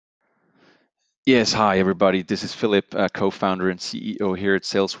Yes, hi everybody. This is Philip, co-founder and CEO here at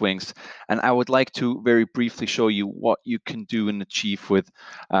SalesWings, and I would like to very briefly show you what you can do and achieve with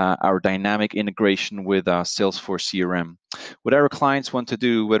our dynamic integration with Salesforce CRM. What our clients want to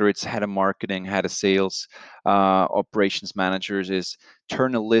do, whether it's head of marketing, head of sales, operations managers, is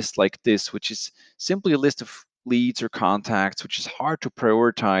turn a list like this, which is simply a list of leads or contacts, which is hard to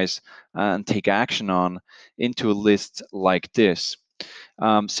prioritize and take action on, into a list like this.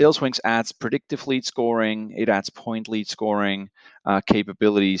 SalesWings adds predictive lead scoring. It adds point lead scoring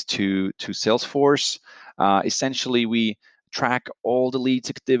capabilities to Salesforce. Essentially, we track all the leads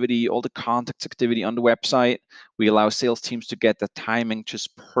activity, all the contacts activity on the website. We allow sales teams to get the timing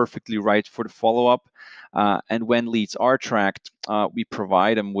just perfectly right for the follow-up. And when leads are tracked, we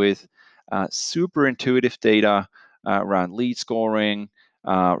provide them with super intuitive data around lead scoring,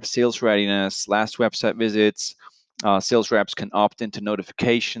 sales readiness, last website visits. Sales reps can opt into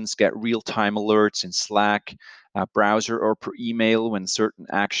notifications, get real-time alerts in Slack, browser, or per email when certain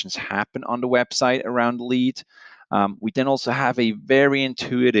actions happen on the website around the lead. We then also have a very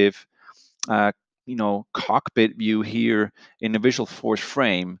intuitive, uh, cockpit view here in the Visual Force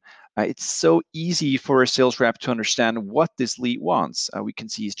frame. It's so easy for a sales rep to understand what this lead wants. We can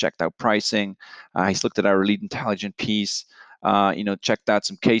see he's checked out pricing, he's looked at our lead intelligence piece, checked out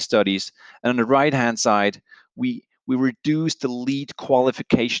some case studies, and on the right-hand side, we reduce the lead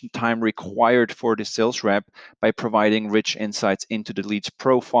qualification time required for the sales rep by providing rich insights into the lead's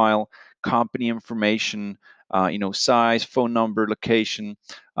profile, company information, size, phone number, location,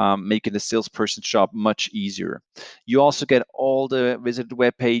 making the salesperson's job much easier. You also get all the visited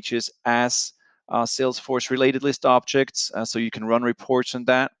web pages as Salesforce related list objects, so you can run reports on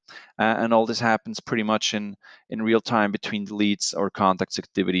that. And all this happens pretty much in real time between the leads or contacts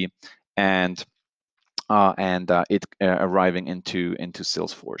activity and it arriving into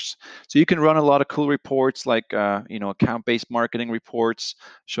Salesforce. So you can run a lot of cool reports like account-based marketing reports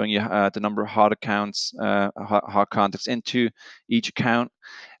showing you the number of hot accounts, hot contacts into each account,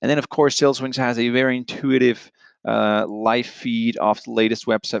 and then of course SalesWings has a very intuitive live feed of the latest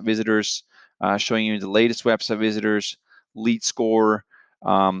website visitors, showing you the latest website visitors, lead score,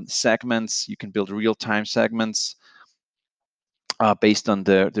 segments. You can build real-time segments based on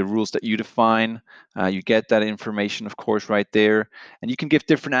the rules that you define. You get that information, of course, right there. And you can give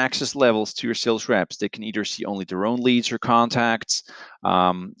different access levels to your sales reps. They can either see only their own leads or contacts,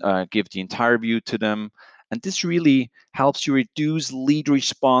 give the entire view to them. And this really helps you reduce lead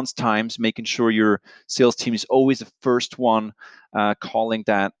response times, making sure your sales team is always the first one calling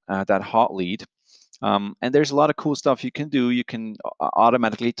that hot lead. And there's a lot of cool stuff you can do. You can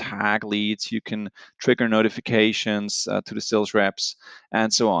automatically tag leads, you can trigger notifications to the sales reps,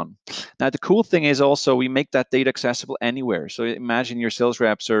 and so on. Now, the cool thing is also we make that data accessible anywhere. So imagine your sales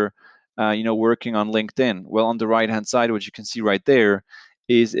reps are, working on LinkedIn. Well, on the right-hand side, what you can see right there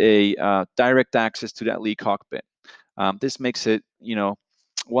is a direct access to that lead cockpit. This makes it,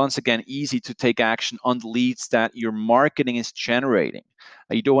 once again, easy to take action on the leads that your marketing is generating.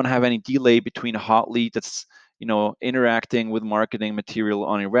 You don't want to have any delay between a hot lead that's, interacting with marketing material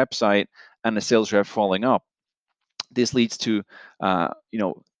on your website and a sales rep following up. This leads to,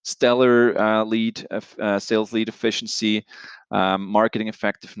 stellar sales lead efficiency, marketing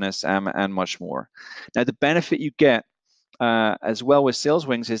effectiveness, and much more. Now, the benefit you get as well with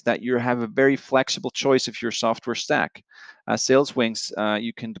SalesWings is that you have a very flexible choice of your software stack. SalesWings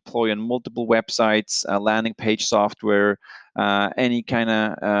you can deploy on multiple websites, landing page software, any kind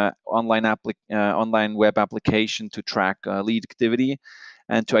of online web application to track lead activity.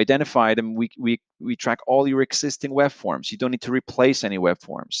 And to identify them, we track all your existing web forms. You don't need to replace any web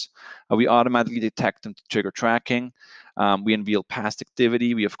forms. We automatically detect them to trigger tracking. We unveil past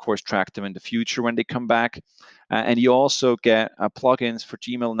activity. We, of course, track them in the future when they come back. And you also get plugins for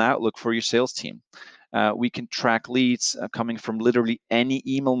Gmail and Outlook for your sales team. We can track leads coming from literally any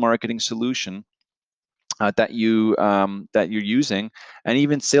email marketing solution that you're using, and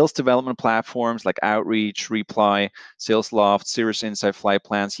even sales development platforms like Outreach, Reply, SalesLoft, Cirrus Insight, Flight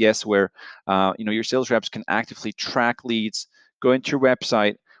Plans. Yes, where your sales reps can actively track leads, go into your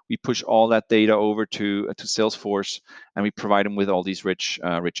website. We push all that data over to Salesforce, and we provide them with all these rich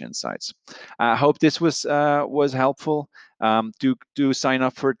insights. I hope this was helpful. Do sign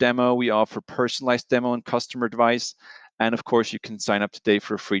up for a demo. We offer personalized demo and customer advice, and of course, you can sign up today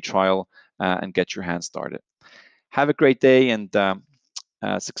for a free trial and get your hands started. Have a great day and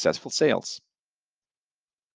successful sales.